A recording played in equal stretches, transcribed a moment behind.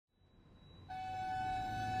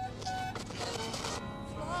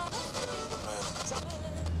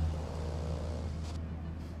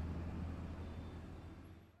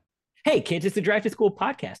Hey kids, it's the Drive to School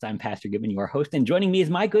podcast. I'm Pastor Gibbon, your host, and joining me is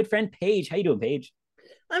my good friend Paige. How you doing, Paige?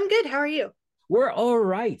 I'm good. How are you? We're all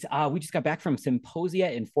right. We just got back from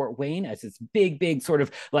symposia in Fort Wayne as this big sort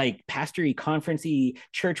of like pastory, conferencey,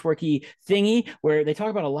 church worky thingy where they talk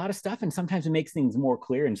about a lot of stuff, and sometimes it makes things more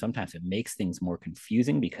clear, and sometimes it makes things more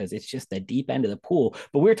confusing because it's just the deep end of the pool.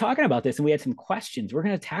 But we were talking about this, and we had some questions. We're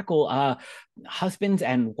going to tackle husbands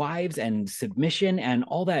and wives and submission and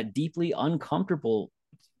all that deeply uncomfortable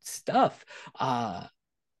stuff.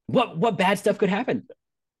 What bad stuff could happen?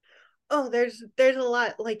 Oh, there's a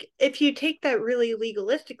lot. Like if you take that really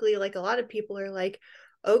legalistically, like a lot of people are like,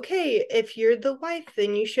 okay, if you're the wife,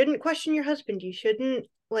 then you shouldn't question your husband. You shouldn't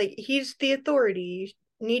like he's the authority.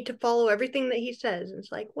 You need to follow everything that he says. And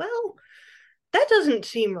it's like, well, that doesn't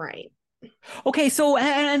seem right. Okay, so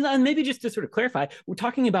and maybe just to sort of clarify, we're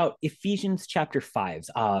talking about Ephesians chapter 5.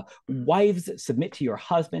 Wives, submit to your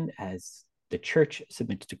husband as the church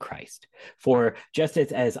submits to Christ. For just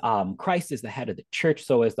as Christ is the head of the church,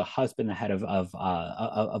 so is the husband the head of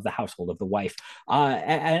the household of the wife.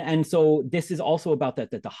 And so this is also about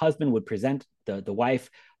that the husband would present the wife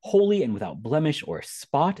holy and without blemish or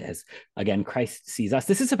spot, as again Christ sees us.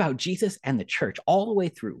 This is about Jesus and the church all the way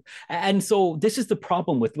through. And so this is the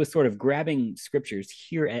problem with sort of grabbing scriptures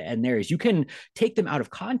here and there, is you can take them out of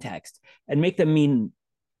context and make them mean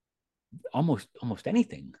almost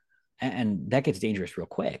anything, and that gets dangerous real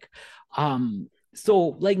quick. So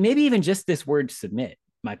like maybe even just this word submit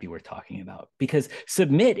might be worth talking about, because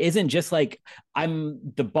submit isn't just like I'm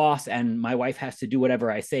the boss and my wife has to do whatever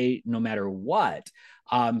I say no matter what,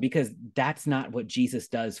 because that's not what Jesus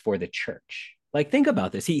does for the church. Like, think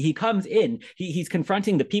about this. He comes in, he's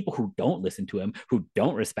confronting the people who don't listen to him, who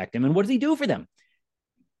don't respect him, and what does he do for them?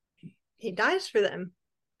 He dies for them.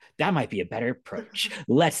 That might be a better approach.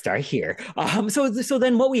 Let's start here. So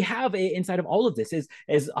then what we have inside of all of this is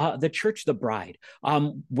the church, the bride,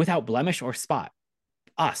 without blemish or spot.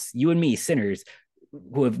 Us, you and me, sinners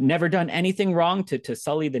who have never done anything wrong to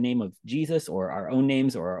sully the name of Jesus or our own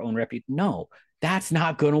names or our own reputation. No, that's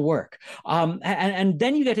not going to work. And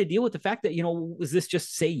then you get to deal with the fact that, is this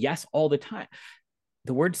just say yes all the time?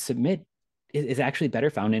 The word submit is actually better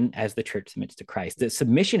found in as the church submits to Christ. The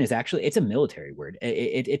submission is actually, it's a military word.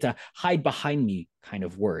 It's a hide behind me kind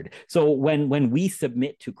of word. So when we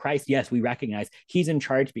submit to Christ, yes, we recognize he's in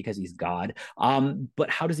charge because he's God. But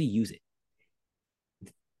how does he use it?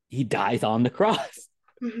 He dies on the cross.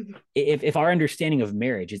 If our understanding of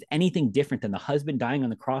marriage is anything different than the husband dying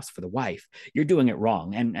on the cross for the wife, you're doing it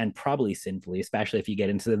wrong, and probably sinfully, especially if you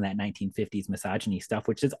get into that 1950s misogyny stuff,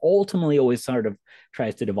 which is ultimately always sort of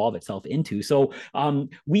tries to devolve itself into. So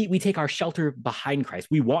we take our shelter behind Christ.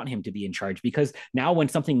 We want him to be in charge, because now when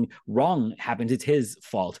something wrong happens, it's his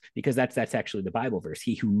fault, because that's actually the Bible verse.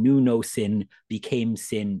 He who knew no sin became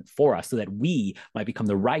sin for us, so that we might become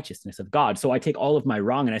the righteousness of God. So I take all of my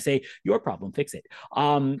wrong and I say, your problem, fix it.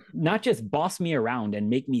 Not just boss me around and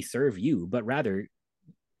make me serve you, but rather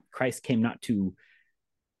Christ came not to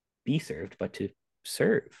be served, but to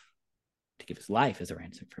serve, to give his life as a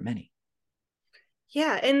ransom for many.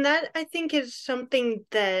 Yeah, and that I think is something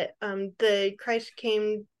that the Christ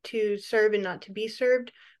came to serve and not to be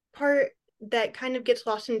served part that kind of gets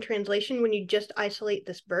lost in translation when you just isolate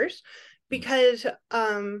this verse, because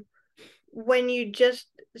when you just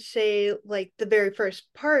say like the very first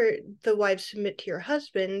part, the wives submit to your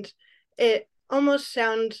husband, it almost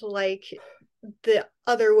sounds like the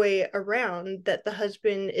other way around, that the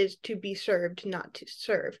husband is to be served, not to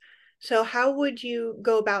serve. So how would you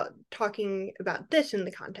go about talking about this in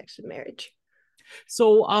the context of marriage?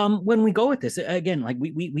 So when we go with this again, like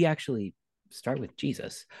we actually start with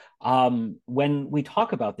Jesus. When we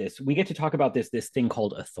talk about this, we get to talk about this thing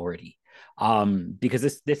called authority,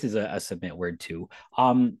 because this is a submit word too.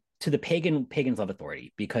 To the pagans love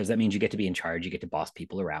authority, because that means you get to be in charge, you get to boss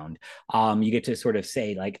people around, you get to sort of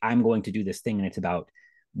say like, I'm going to do this thing and it's about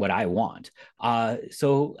what I want.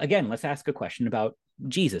 So again, let's ask a question about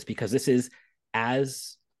Jesus, because this is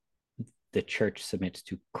as the church submits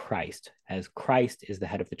to Christ, as Christ is the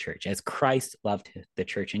head of the church, as Christ loved the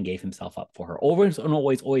church and gave himself up for her. Always and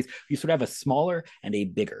always, you sort of have a smaller and a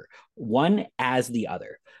bigger, one as the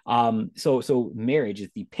other. So marriage is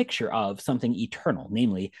the picture of something eternal,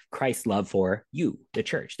 namely Christ's love for you, the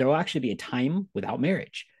church. There will actually be a time without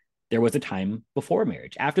marriage. There was a time before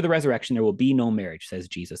marriage. After the resurrection, there will be no marriage, says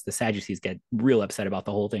Jesus. The Sadducees get real upset about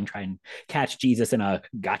the whole thing, try and catch Jesus in a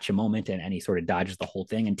gotcha moment, and he sort of dodges the whole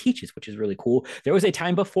thing and teaches, which is really cool. There was a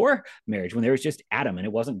time before marriage when there was just Adam and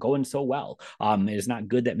it wasn't going so well. It is not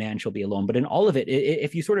good that man shall be alone. But in all of it,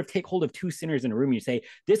 if you sort of take hold of two sinners in a room, you say,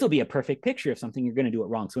 this will be a perfect picture of something, you're going to do it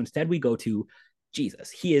wrong. So instead we go to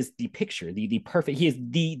Jesus. He is the picture, the perfect, he is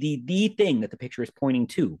the thing that the picture is pointing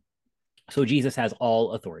to. So Jesus has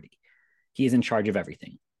all authority. He is in charge of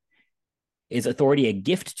everything. Is authority a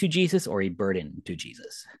gift to Jesus or a burden to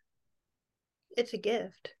Jesus? It's a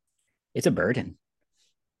gift. It's a burden.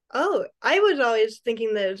 Oh, I was always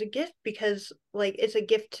thinking that it was a gift because like it's a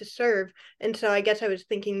gift to serve. And so I guess I was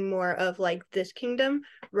thinking more of like this kingdom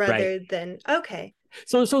Right. rather than okay.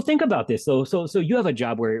 So think about this. So you have a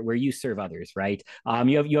job where you serve others, right?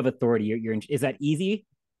 You have authority. Is that easy?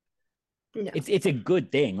 No. It's a good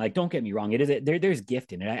thing. Like, don't get me wrong. It is there's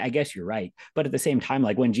gift in it. I guess you're right. But at the same time,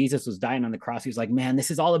 like when Jesus was dying on the cross, he was like, man,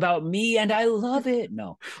 this is all about me and I love it.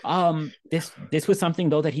 No. This was something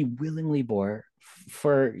though that he willingly bore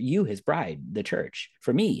for you, his bride, the church,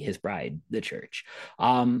 for me, his bride, the church.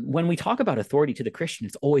 When we talk about authority to the Christian,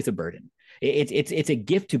 it's always a burden. It's a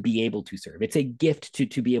gift to be able to serve. It's a gift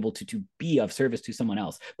to be able to be of service to someone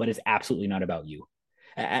else, but it's absolutely not about you.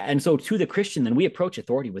 And so to the Christian, then we approach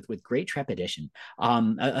authority with great trepidation.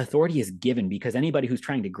 Authority is given because anybody who's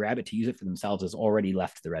trying to grab it to use it for themselves has already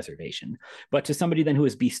left the reservation. But to somebody then who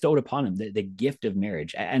is bestowed upon them the gift of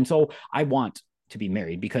marriage. And so I want to be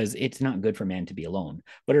married because it's not good for man to be alone.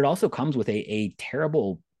 But it also comes with a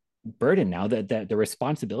terrible burden now that the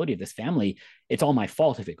responsibility of this family, it's all my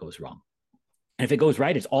fault if it goes wrong. And if it goes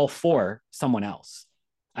right, it's all for someone else.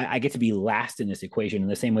 I get to be last in this equation in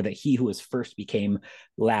the same way that he who was first became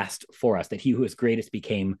last for us, that he who is greatest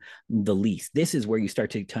became the least. This is where you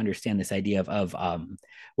start to understand this idea of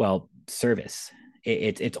service.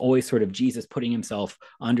 It's always sort of Jesus putting himself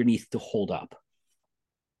underneath to hold up.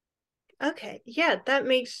 Okay. Yeah, that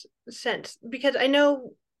makes sense because I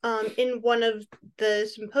know in one of the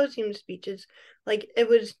symposium speeches, like it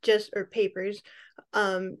was just or papers,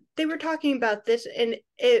 they were talking about this and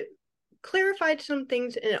it clarified some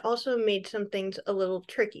things and it also made some things a little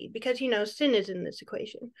tricky because sin is in this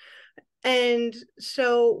equation. And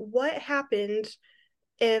so what happens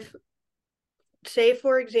if, say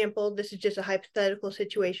for example, this is just a hypothetical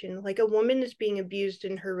situation, like a woman is being abused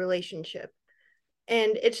in her relationship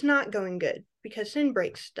and it's not going good because sin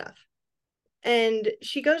breaks stuff. And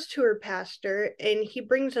she goes to her pastor and he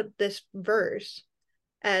brings up this verse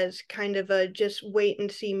as kind of a just wait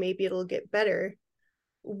and see, maybe it'll get better.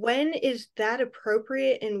 When is that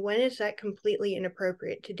appropriate and when is that completely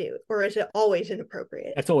inappropriate to do? Or is it always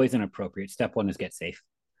inappropriate? That's always inappropriate. Step one is get safe.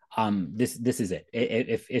 This is it.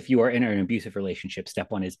 If you are in an abusive relationship,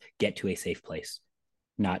 step one is get to a safe place,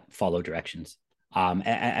 not follow directions.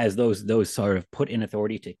 As those sort of put in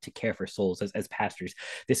authority to care for souls as pastors,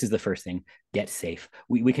 this is the first thing. Get safe.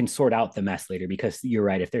 We can sort out the mess later because you're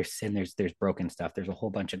right. If there's sin, there's broken stuff. There's a whole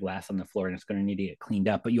bunch of glass on the floor and it's going to need to get cleaned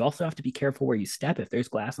up. But you also have to be careful where you step if there's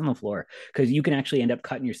glass on the floor because you can actually end up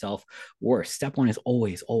cutting yourself worse. Step one is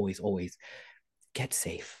always get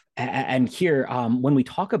safe. And here, when we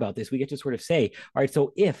talk about this, we get to sort of say, all right,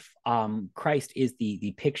 so if Christ is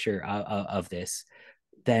the picture of this,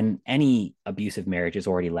 then any abusive marriage has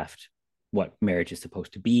already left what marriage is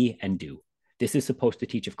supposed to be and do. This is supposed to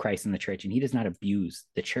teach of Christ in the church, and he does not abuse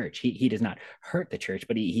the church. He does not hurt the church,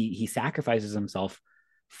 but he sacrifices himself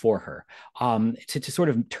for her to sort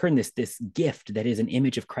of turn this gift that is an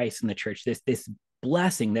image of Christ in the church, this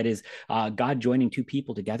blessing that is God joining two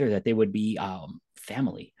people together, that they would be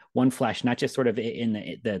family, one flesh, not just sort of in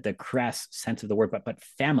the crass sense of the word, but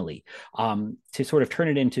family, to sort of turn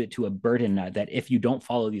it into a burden that if you don't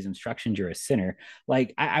follow these instructions, you're a sinner.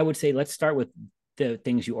 Like I would say, let's start with the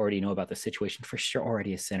things you already know about the situation. First, you're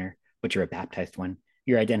already a sinner, but you're a baptized one.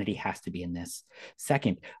 Your identity has to be in this.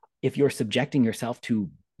 Second, if you're subjecting yourself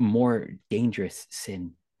to more dangerous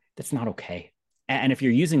sin, that's not okay. And if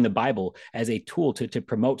you're using the Bible as a tool to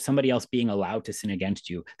promote somebody else being allowed to sin against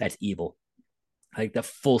you, that's evil. Like the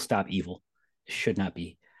full stop evil. Should not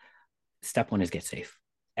be. Step one is get safe.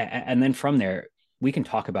 And then from there, we can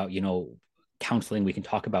talk about, counseling. We can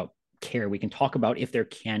talk about care. We can talk about if there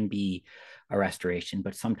can be a restoration,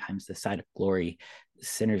 but sometimes the side of glory,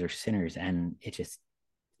 sinners are sinners and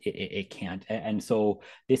it can't. And so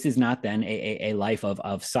this is not then a life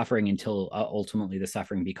of suffering until ultimately the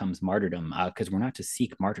suffering becomes martyrdom, because we're not to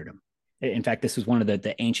seek martyrdom. In fact, this is one of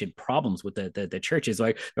the ancient problems with the churches.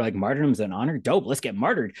 Like they're like, martyrdom's an honor, dope, let's get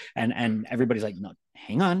martyred. And everybody's like, no,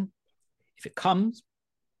 hang on. If it comes,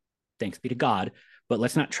 thanks be to God, but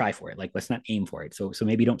let's not try for it. Like, let's not aim for it. So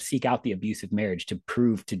maybe don't seek out the abusive marriage to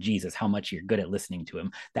prove to Jesus how much you're good at listening to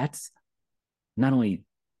him. That's not only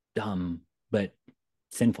dumb, but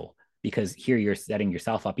sinful, because here you're setting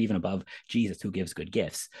yourself up even above Jesus, who gives good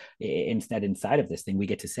gifts. Instead, inside of this thing, we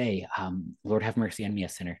get to say, Lord, have mercy on me, a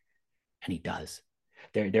sinner. And he does.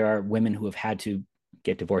 There are women who have had to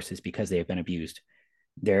get divorces because they have been abused.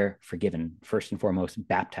 They're forgiven, first and foremost,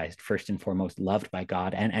 baptized, first and foremost, loved by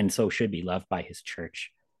God, and so should be loved by his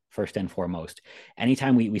church, first and foremost.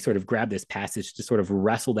 Anytime we sort of grab this passage to sort of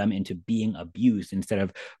wrestle them into being abused instead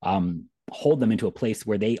of hold them into a place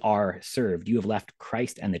where they are served, you have left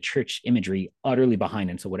Christ and the church imagery utterly behind.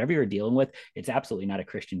 And so whatever you're dealing with, it's absolutely not a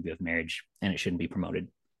Christian view of marriage, and it shouldn't be promoted.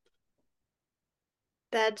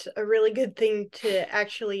 That's a really good thing to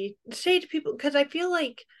actually say to people, because I feel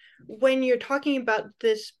like when you're talking about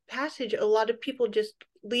this passage, a lot of people just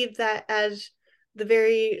leave that as the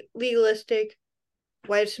very legalistic,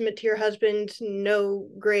 wives submit to your husbands, no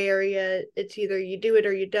gray area. It's either you do it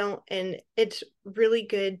or you don't. And it's really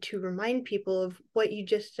good to remind people of what you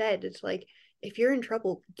just said. It's like, if you're in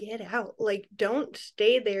trouble, get out. Like, don't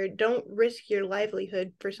stay there. Don't risk your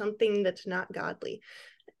livelihood for something that's not godly.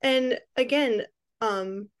 And again,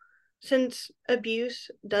 um, since abuse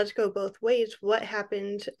does go both ways, what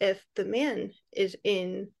happens if the man is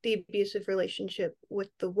in the abusive relationship with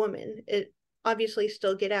the woman? It obviously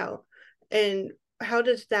still get out. And how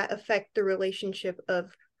does that affect the relationship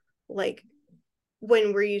of, like,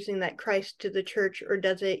 when we're using that Christ to the church, or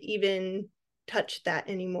does it even touch that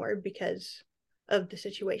anymore because of the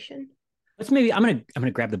situation? Let's maybe I'm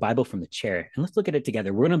gonna grab the Bible from the chair and let's look at it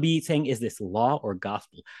together. We're gonna be saying, is this law or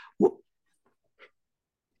gospel? Whoop.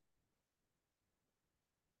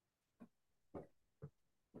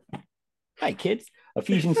 Hi, kids.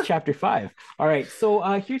 Ephesians chapter 5. All right, so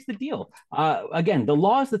here's the deal. Again, the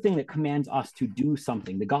law is the thing that commands us to do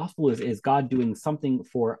something. The gospel is God doing something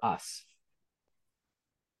for us.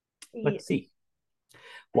 Yeah. Let's see. I'm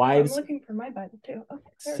Wives, looking for my Bible too.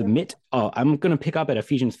 Okay, submit. Oh, I'm going to pick up at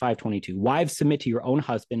Ephesians 5:22. Wives, submit to your own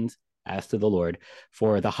husbands as to the Lord.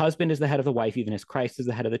 For the husband is the head of the wife, even as Christ is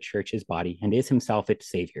the head of the church, his body, and is himself its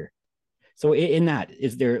savior. So in that,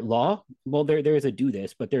 is there law? Well, there is a do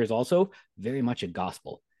this, but there is also very much a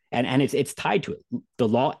gospel. And it's tied to it. The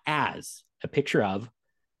law as a picture of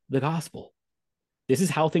the gospel. This is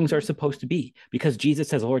how things are supposed to be because Jesus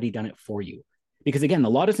has already done it for you. Because again, the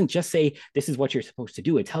law doesn't just say this is what you're supposed to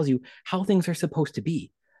do, it tells you how things are supposed to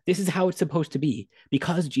be. This is how it's supposed to be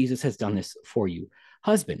because Jesus has done this for you.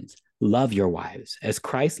 Husbands, love your wives as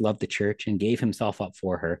Christ loved the church and gave himself up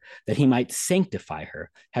for her, that he might sanctify her,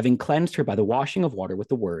 having cleansed her by the washing of water with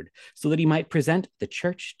the word, so that he might present the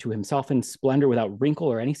church to himself in splendor without wrinkle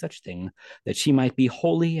or any such thing, that she might be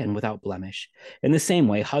holy and without blemish. In the same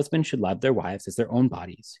way, husbands should love their wives as their own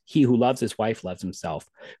bodies. He who loves his wife loves himself.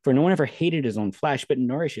 For no one ever hated his own flesh, but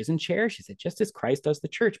nourishes and cherishes it, just as Christ does the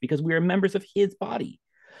church, because we are members of his body.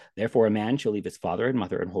 Therefore, a man shall leave his father and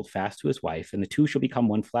mother and hold fast to his wife, and the two shall become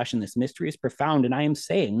one flesh. And this mystery is profound, and I am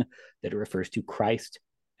saying that it refers to Christ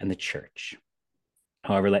and the church.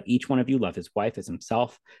 However, let each one of you love his wife as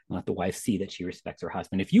himself, and let the wife see that she respects her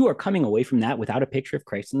husband. If you are coming away from that without a picture of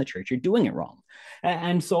Christ in the church, you're doing it wrong.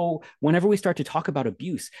 And so, whenever we start to talk about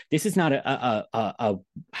abuse, this is not a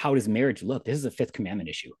how does marriage look? This is a fifth commandment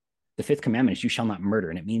issue. The fifth commandment is you shall not murder.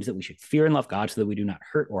 And it means that we should fear and love God so that we do not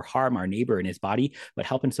hurt or harm our neighbor in his body, but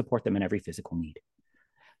help and support them in every physical need.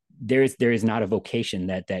 There is not a vocation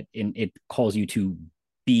that it calls you to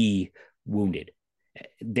be wounded.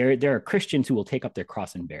 There are Christians who will take up their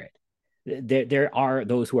cross and bear it. There are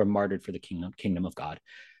those who are martyred for the kingdom of God.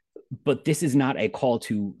 But this is not a call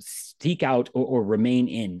to seek out or remain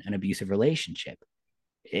in an abusive relationship.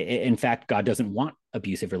 In fact, God doesn't want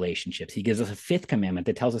abusive relationships. He gives us a fifth commandment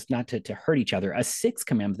that tells us not to hurt each other, a sixth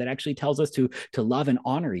commandment that actually tells us to love and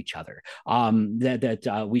honor each other,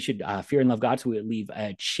 that we should fear and love God so we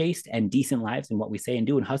live chaste and decent lives in what we say and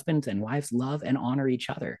do, and husbands and wives love and honor each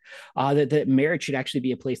other. That marriage should actually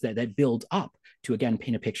be a place that builds up to, again,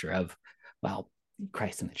 paint a picture of, well,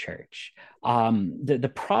 Christ and the church.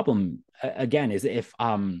 The problem, again, is if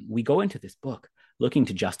we go into this book looking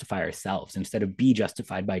to justify ourselves instead of be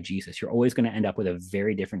justified by Jesus, you're always going to end up with a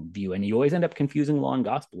very different view. And you always end up confusing law and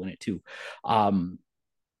gospel in it too.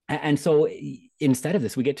 And so instead of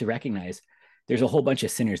this, we get to recognize there's a whole bunch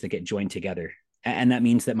of sinners that get joined together. And that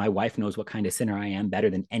means that my wife knows what kind of sinner I am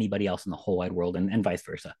better than anybody else in the whole wide world, and vice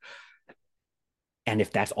versa. And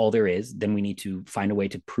if that's all there is, then we need to find a way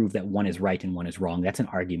to prove that one is right and one is wrong. That's an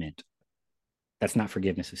argument. That's not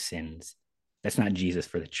forgiveness of sins. That's not Jesus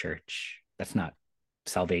for the church. That's not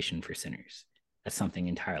salvation for sinners. That's something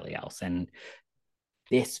entirely else. And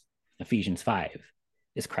this, Ephesians 5,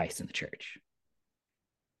 is Christ in the church.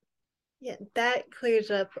 Yeah, that clears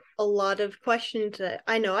up a lot of questions that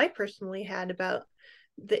I know I personally had about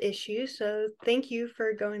the issue. So thank you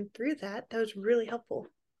for going through that. That was really helpful.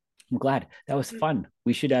 I'm glad. That was fun.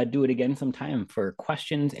 We should do it again sometime for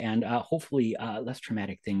questions and hopefully less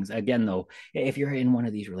traumatic things. Again, though, if you're in one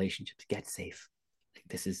of these relationships, get safe.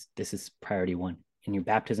 This is priority one. In your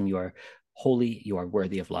baptism, you are holy, you are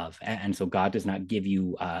worthy of love. And so God does not give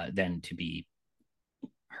you then to be